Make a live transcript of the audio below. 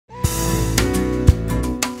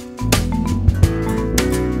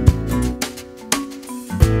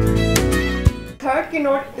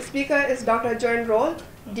keynote speaker is Dr. Joan Rolle,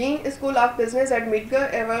 Dean, School of Business at Medgar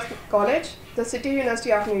Evers College, the City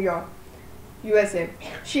University of New York, USA.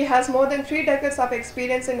 She has more than 3 decades of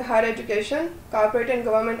experience in higher education, corporate and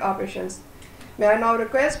government operations. May I now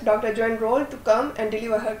request Dr. Joan Rolle to come and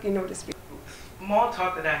deliver her keynote speech. Small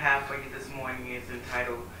talk that I have for you this morning is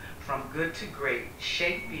entitled From Good to Great,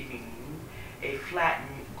 Shaping a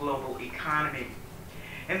Flattened Global Economy.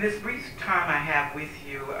 In this brief time I have with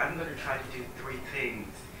you, I'm going to try to do 3 things.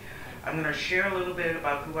 I'm going to share a little bit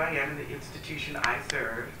about who I am and the institution I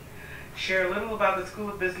serve, share a little about the School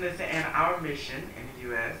of Business and our mission in the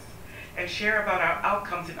U.S., and share about our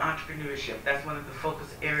outcomes in entrepreneurship. That's one of the focus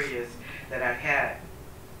areas that I've had.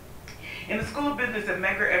 In the School of Business at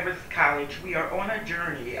Medgar Evers College, we are on a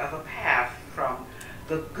journey of a path from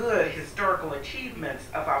the good historical achievements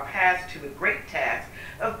of our past to the great task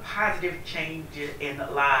of positive change in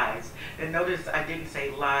lives. And notice I didn't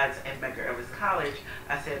say lives at Medgar Evers College,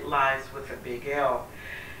 I said lives with a big L.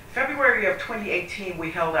 February of 2018,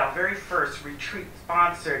 we held our very first retreat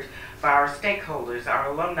sponsored by our stakeholders,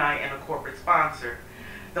 our alumni and a corporate sponsor.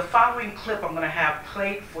 The following clip I'm going to have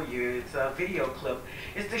played for you, it's a video clip,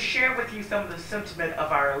 is to share with you some of the sentiment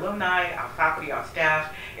of our alumni, our faculty, our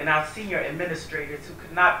staff, and our senior administrators who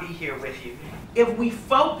could not be here with you. If we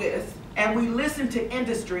focus and we listen to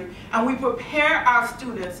industry and we prepare our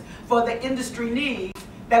students for the industry needs,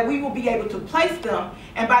 that we will be able to place them,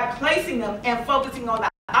 and by placing them and focusing on the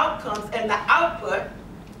outcomes and the output,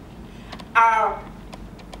 our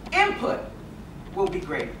input will be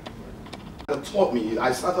greater. Taught me.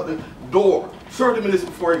 I sat at the door 30 minutes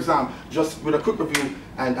before exam, just with a quick review,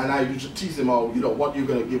 and I used to tease him out, you know, what you're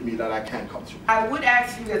going to give me that I can't come through. I would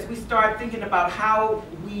ask you, as we start thinking about how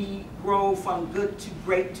we grow from good to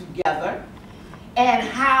great together, and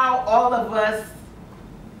how all of us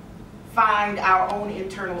find our own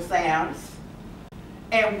internal sounds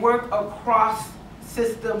and work across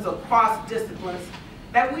systems, across disciplines,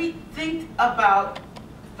 that we think about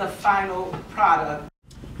the final product.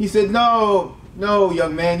 He said, no,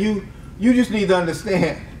 young man, you just need to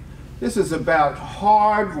understand, this is about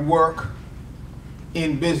hard work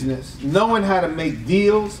in business, knowing how to make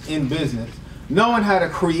deals in business, knowing how to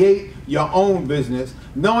create your own business,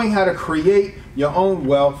 knowing how to create your own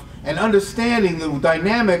wealth, and understanding the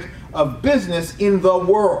dynamic of business in the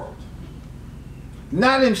world.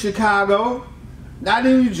 Not in Chicago, not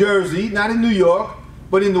in New Jersey, not in New York,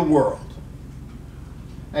 but in the world.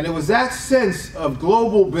 And it was that sense of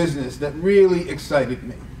global business that really excited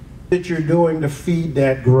me. That you're doing to feed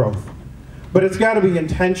that growth. But it's got to be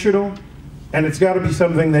intentional, and it's got to be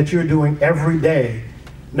something that you're doing every day.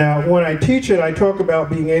 Now, when I teach it, I talk about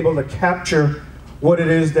being able to capture what it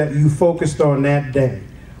is that you focused on that day.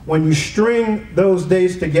 When you string those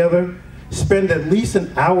days together, spend at least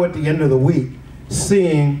an hour at the end of the week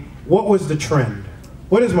seeing what was the trend.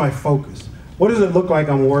 What is my focus? What does it look like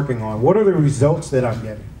I'm working on? What are the results that I'm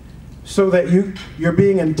getting? So that you're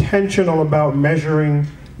being intentional about measuring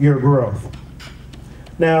your growth.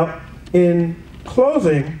 Now, in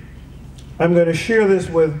closing, I'm going to share this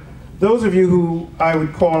with those of you who I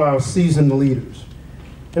would call our seasoned leaders.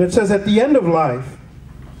 And it says, at the end of life,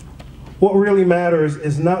 what really matters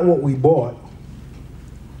is not what we bought,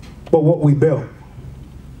 but what we built.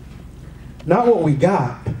 Not what we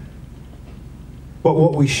got, but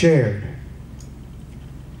what we shared.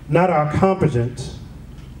 Not our competence,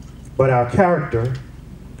 but our character,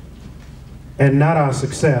 and not our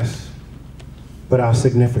success, but our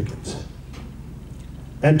significance.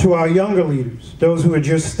 And to our younger leaders, those who are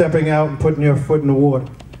just stepping out and putting their foot in the water,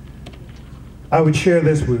 I would share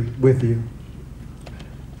this with you.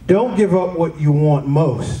 Don't give up what you want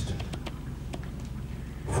most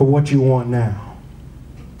for what you want now.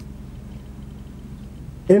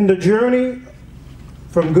 In the journey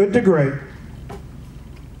from good to great,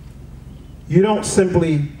 you don't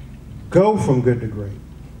simply go from good to great.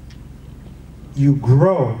 You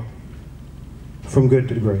grow from good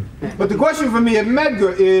to great. But the question for me at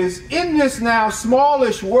Medgar is, in this now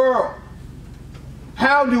smallish world,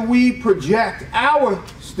 how do we project our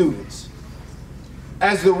students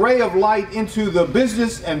as the ray of light into the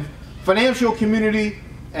business and financial community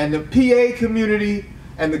and the PA community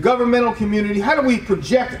and the governmental community? How do we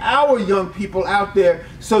project our young people out there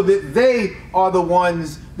so that they are the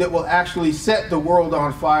ones that will actually set the world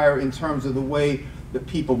on fire in terms of the way that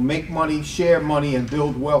people make money, share money, and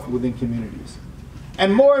build wealth within communities?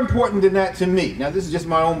 And more important than that to me, now this is just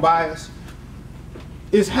my own bias,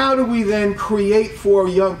 is how do we then create for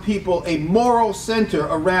young people a moral center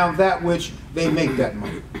around that which they make that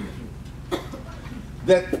money?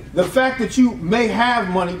 That the fact that you may have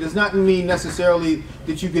money does not mean necessarily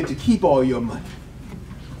that you get to keep all your money.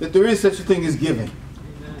 that there is such a thing as giving,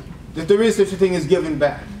 that there is such a thing as giving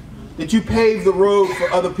back, that you paved the road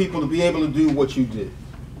for other people to be able to do what you did,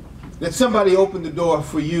 that somebody opened the door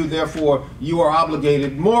for you, therefore you are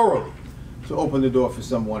obligated morally to open the door for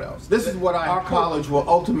someone else. This is what our college will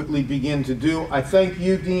ultimately begin to do. I thank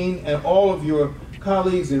you, Dean, and all of your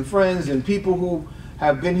colleagues and friends and people who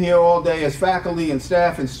have been here all day as faculty and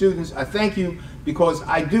staff and students. I thank you because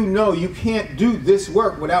I do know you can't do this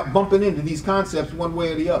work without bumping into these concepts one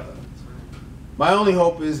way or the other. My only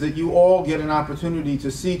hope is that you all get an opportunity to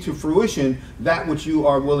see to fruition that which you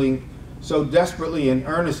are willing so desperately and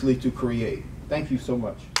earnestly to create. Thank you so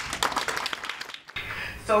much.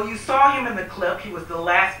 So you saw him in the clip. He was the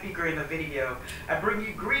last speaker in the video. I bring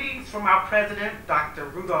you greetings from our president, Dr.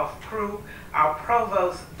 Rudolph Prue, our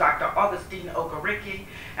provost, Dr. Augustine Okereke,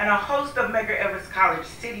 and a host of Medgar Evers College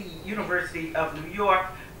City University of New York,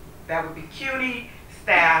 that would be CUNY,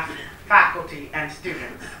 staff, faculty, and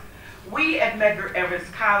students. We at Medgar Evers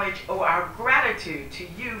College owe our gratitude to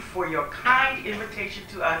you for your kind invitation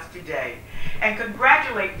to us today and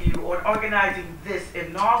congratulate you on organizing this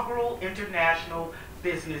inaugural International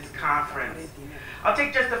Business Conference. I'll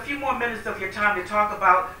take just a few more minutes of your time to talk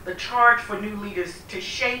about the charge for new leaders to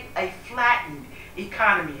shape a flattened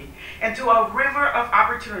economy into a river of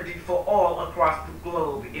opportunity for all across the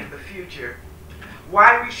globe in the future.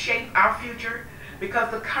 Why reshape our future? Because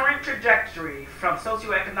the current trajectory from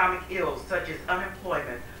socioeconomic ills such as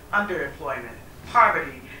unemployment, underemployment,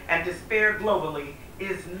 poverty, and despair globally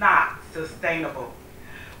is not sustainable.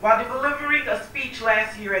 While delivering a speech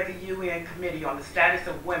last year at the UN Committee on the Status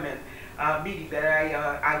of Women meeting that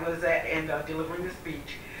I was at and delivering the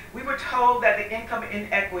speech, we were told that the income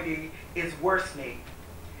inequity is worsening.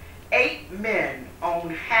 8 men own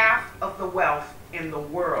half of the wealth in the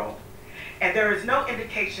world, and there is no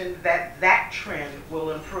indication that that trend will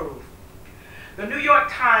improve. The New York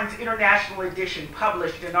Times International Edition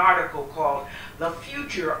published an article called "The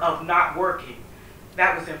Future of Not Working."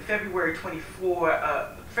 That was in February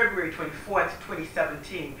 24th,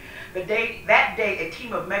 2017. That day, a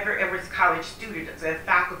team of Medgar Evers College students and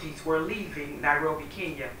faculties were leaving Nairobi,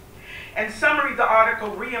 Kenya. In summary, the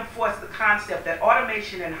article reinforced the concept that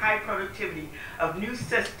automation and high productivity of new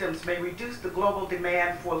systems may reduce the global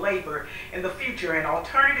demand for labor in the future, and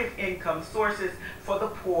alternative income sources for the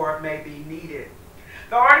poor may be needed.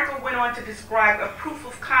 The article went on to describe a proof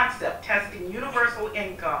of concept testing universal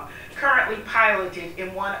income currently piloted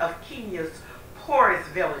in one of Kenya's poorest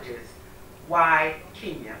villages. Why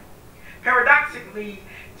Kenya? Paradoxically,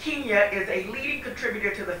 Kenya is a leading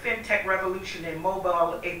contributor to the fintech revolution in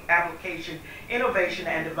mobile application innovation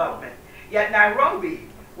and development. Yet Nairobi,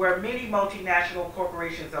 where many multinational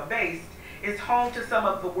corporations are based, is home to some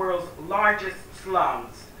of the world's largest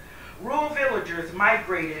slums. Rural villagers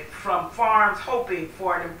migrated from farms hoping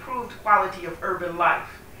for an improved quality of urban life.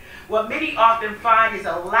 What many often find is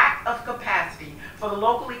a lack of capacity for the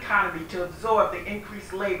local economy to absorb the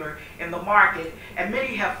increased labor in the market, and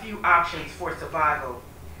many have few options for survival.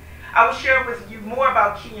 I will share with you more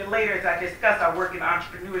about Kenya later as I discuss our work in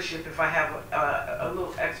entrepreneurship if I have a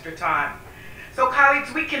little extra time. So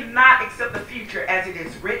colleagues, we cannot accept the future as it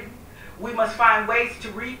is written. We must find ways to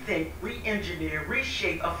rethink, re-engineer,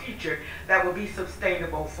 reshape a future that will be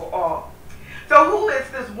sustainable for all. So who is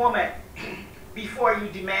this woman before you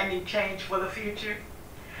demanding change for the future?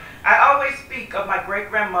 I always speak of my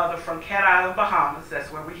great-grandmother from Cat Island, Bahamas,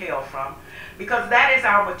 that's where we hail from, because that is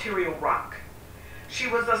our material rock. She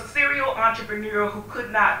was a serial entrepreneur who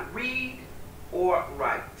could not read or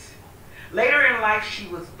write. Later in life, she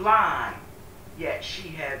was blind, yet she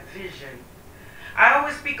had vision. I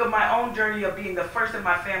always speak of my own journey of being the first in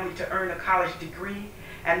my family to earn a college degree,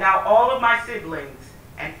 and now all of my siblings,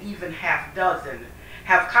 and even half dozen,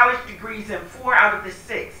 have college degrees, and 4 out of the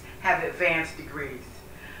 6 have advanced degrees.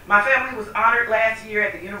 My family was honored last year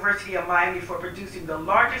at the University of Miami for producing the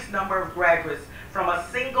largest number of graduates from a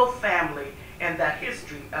single family in the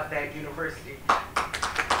history of that university.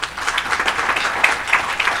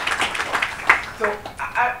 So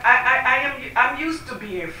I'm used to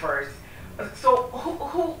being first. So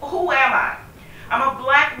who am I? I'm a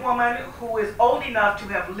black woman who is old enough to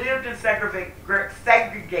have lived in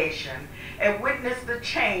segregation and witnessed the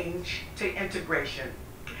change to integration.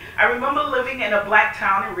 I remember living in a black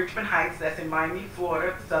town in Richmond Heights, that's in Miami,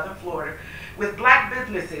 Florida, southern Florida, with black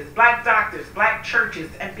businesses, black doctors, black churches,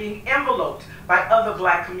 and being enveloped by other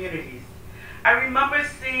black communities. I remember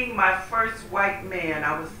seeing my first white man,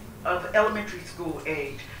 I was of elementary school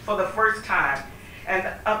age, for the first time. And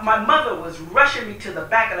my mother was rushing me to the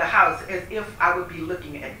back of the house as if I would be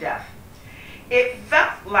looking at death. It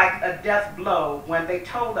felt like a death blow when they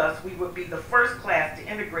told us we would be the first class to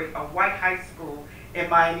integrate a white high school in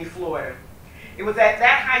Miami, Florida. It was at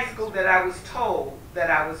that high school that I was told that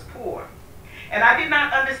I was poor. And I did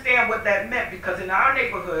not understand what that meant, because in our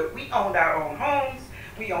neighborhood, we owned our own homes,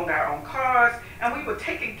 we owned our own cars, and we were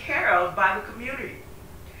taken care of by the community.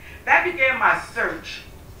 That began my search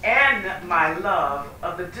and my love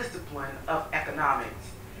of the discipline of economics.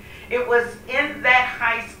 It was in that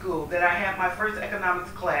high school that I had my first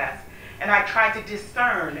economics class, and I tried to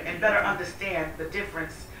discern and better understand the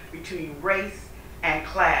difference between race and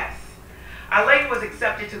class. I later was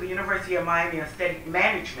accepted to the University of Miami and studied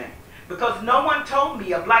management, because no one told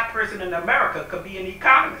me a black person in America could be an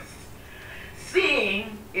economist.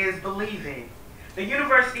 Seeing is believing. The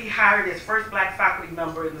university hired its first black faculty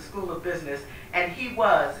member in the School of Business, and he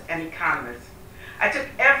was an economist. I took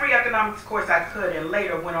every economics course I could and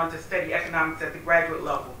later went on to study economics at the graduate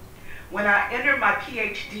level. When I entered my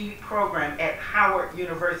PhD program at Howard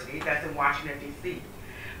University, that's in Washington, D.C.,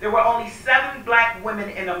 there were only 7 black women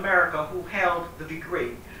in America who held the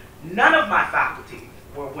degree. None of my faculty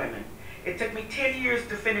were women. It took me 10 years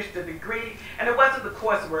to finish the degree, and it wasn't the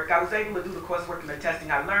coursework. I was able to do the coursework and the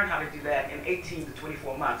testing. I learned how to do that in 18 to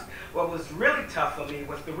 24 months. What was really tough for me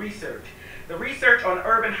was the research. The research on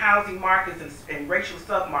urban housing markets and racial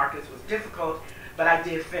submarkets was difficult, but I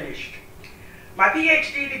did finish. My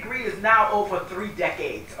PhD degree is now over 3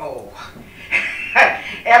 decades old.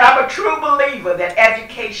 And I'm a true believer that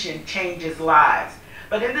education changes lives.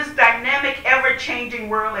 But in this dynamic, ever-changing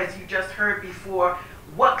world, as you just heard before,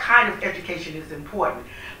 what kind of education is important?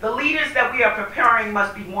 The leaders that we are preparing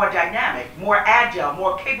must be more dynamic, more agile,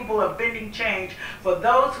 more capable of bending change. For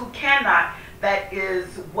those who cannot, that is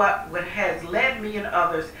what has led me and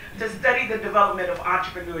others to study the development of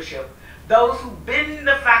entrepreneurship. Those who bend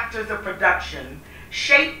the factors of production,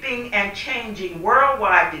 shaping and changing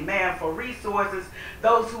worldwide demand for resources,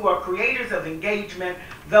 those who are creators of engagement,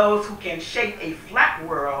 those who can shape a flat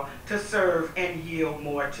world to serve and yield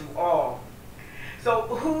more to all. So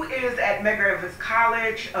who is at Medgar Evers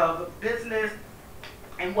College of Business,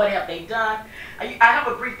 and what have they done? I have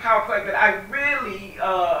a brief PowerPoint, but I really,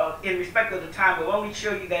 in respect of the time, will only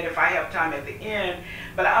show you that if I have time at the end.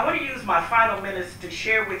 But I want to use my final minutes to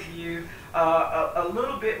share with you a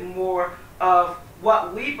little bit more of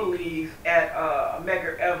what we believe at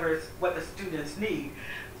Medgar Evers, what the students need.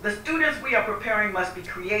 The students we are preparing must be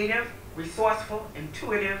creative, resourceful,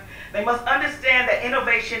 intuitive. They must understand that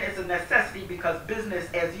innovation is a necessity because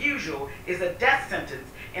business as usual is a death sentence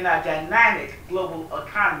in our dynamic global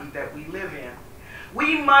economy that we live in.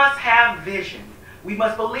 We must have vision. We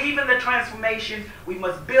must believe in the transformation. We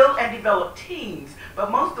must build and develop teams.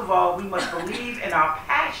 But most of all, we must believe in our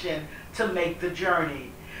passion to make the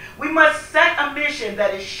journey. We must set a mission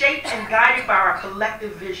that is shaped and guided by our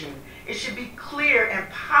collective vision. It should be clear and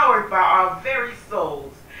powered by our very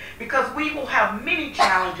souls, because we will have many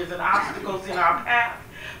challenges and obstacles in our path.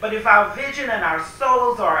 But if our vision and our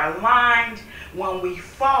souls are aligned, when we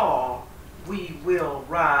fall, we will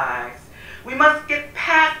rise. We must get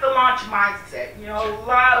past the launch mindset. You know, a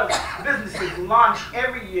lot of businesses launch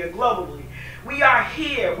every year globally. We are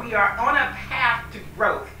here. We are on a path to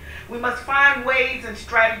growth. We must find ways and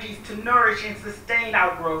strategies to nourish and sustain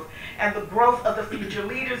our growth and the growth of the future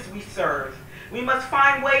leaders we serve. We must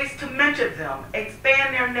find ways to mentor them,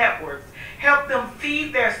 expand their networks, help them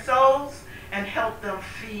feed their souls, and help them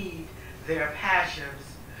feed their passions.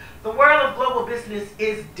 The world of global business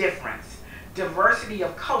is difference. Diversity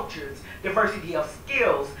of cultures, diversity of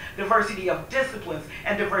skills, diversity of disciplines,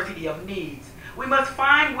 and diversity of needs. We must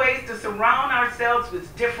find ways to surround ourselves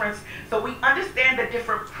with difference so we understand the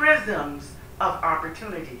different prisms of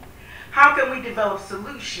opportunity. How can we develop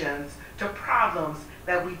solutions to problems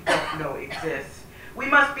that we don't know exist? We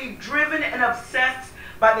must be driven and obsessed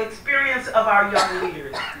by the experience of our young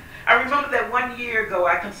leaders. I remember that 1 year ago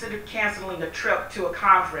I considered canceling a trip to a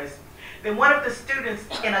conference. Then one of the students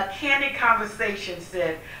in a candid conversation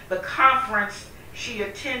said the conference she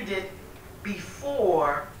attended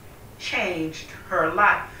before changed her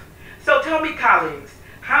life. So tell me, colleagues,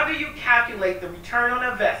 how do you calculate the return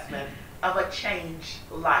on investment of a changed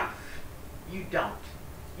life? You don't.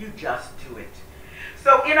 You just do it.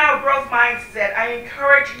 So in our growth mindset, I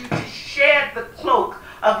encourage you to shed the cloak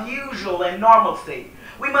of usual and normalcy.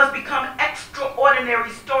 We must become extraordinary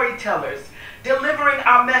storytellers, delivering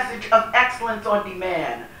our message of excellence on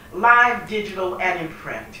demand, live, digital, and in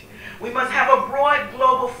print. We must have a broad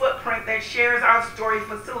global footprint that shares our story,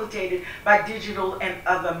 facilitated by digital and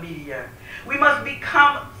other media. We must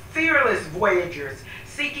become fearless voyagers,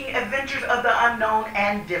 seeking adventures of the unknown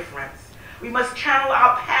and difference. We must channel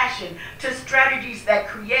our passion to strategies that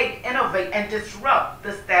create, innovate, and disrupt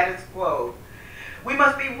the status quo. We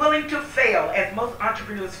must be willing to fail, as most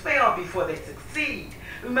entrepreneurs fail before they succeed.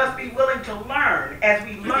 We must be willing to learn. As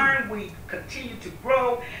we learn, we continue to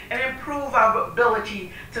grow and improve our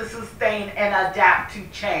ability to sustain and adapt to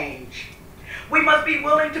change. We must be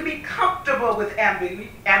willing to be comfortable with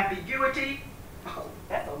ambiguity. Oh,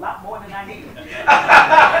 that's a lot more than I need.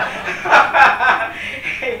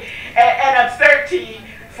 And uncertainty,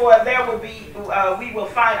 for there will be, we will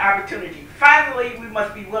find opportunity. Finally, we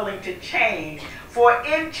must be willing to change, for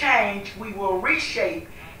in change, we will reshape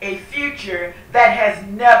a future that has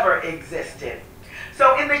never existed.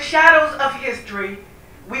 So in the shadows of history,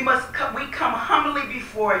 we come humbly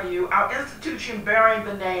before you, our institution bearing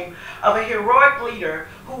the name of a heroic leader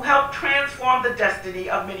who helped transform the destiny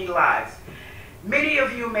of many lives. Many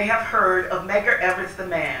of you may have heard of Medgar Evers the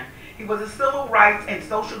man. He was a civil rights and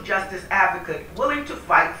social justice advocate willing to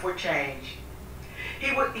fight for change.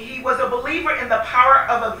 He was a believer in the power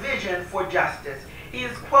of a vision for justice. He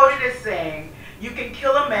is quoted as saying, "You can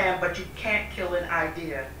kill a man, but you can't kill an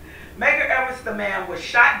idea." Medgar Evers the man was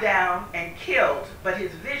shot down and killed, but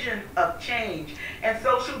his vision of change and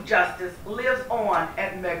social justice lives on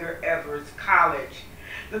at Medgar Evers College.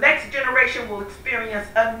 The next generation will experience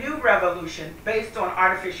a new revolution based on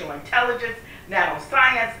artificial intelligence,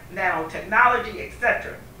 nanoscience, nanotechnology,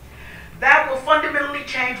 etc. That will fundamentally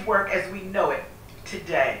change work as we know it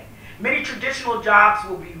today. Many traditional jobs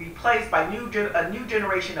will be replaced by a new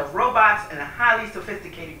generation of robots and highly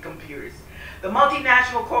sophisticated computers. The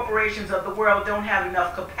multinational corporations of the world don't have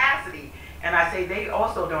enough capacity, and I say they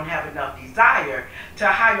also don't have enough desire to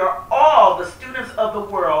hire all the students of the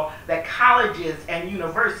world that colleges and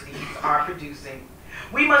universities are producing.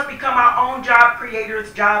 We must become our own job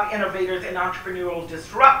creators, job innovators, and entrepreneurial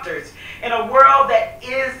disruptors in a world that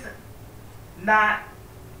is not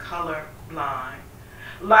color blind.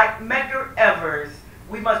 Like Medgar Evers,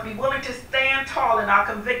 we must be willing to stand tall in our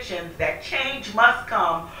convictions that change must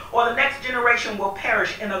come, or the next generation will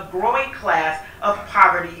perish in a growing class of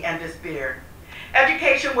poverty and despair.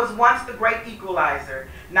 Education was once the great equalizer.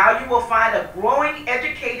 Now you will find a growing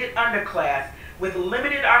educated underclass with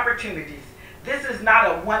limited opportunities. This is not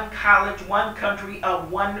a one college, one country, a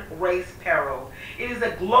one race peril. It is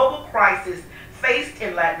a global crisis faced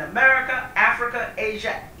in Latin America, Africa,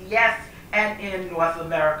 Asia, yes, and in North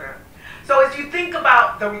America. So as you think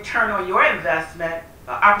about the return on your investment,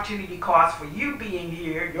 the opportunity cost for you being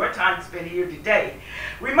here, your time spent here today,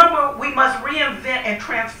 remember we must reinvent and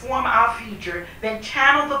transform our future, then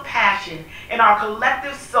channel the passion in our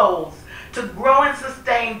collective souls to grow and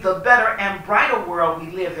sustain the better and brighter world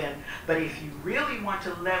we live in. But if you really want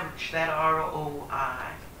to leverage that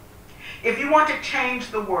ROI, if you want to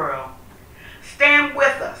change the world, stand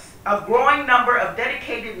with us. A growing number of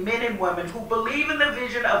dedicated men and women who believe in the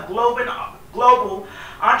vision of global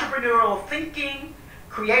entrepreneurial thinking,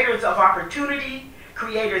 creators of opportunity,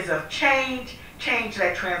 creators of change, change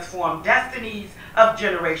that transform destinies of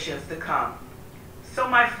generations to come. So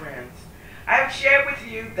my friends, I have shared with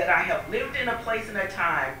you that I have lived in a place and a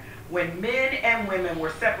time when men and women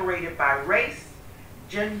were separated by race,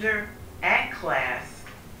 gender, and class,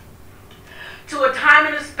 to a time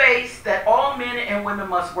and a space that all men and women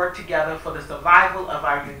must work together for the survival of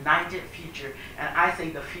our united future, and I say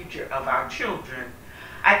the future of our children.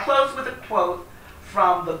 I close with a quote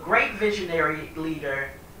from the great visionary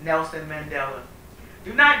leader, Nelson Mandela.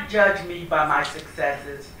 "Do not judge me by my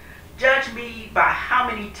successes. Judge me by how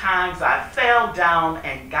many times I fell down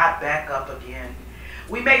and got back up again.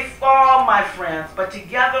 We may fall, my friends, but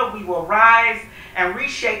together we will rise and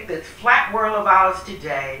reshape this flat world of ours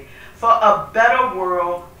today for a better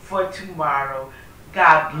world for tomorrow."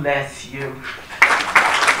 God bless you.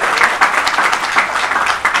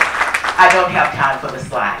 I don't have time for the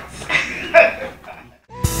slides.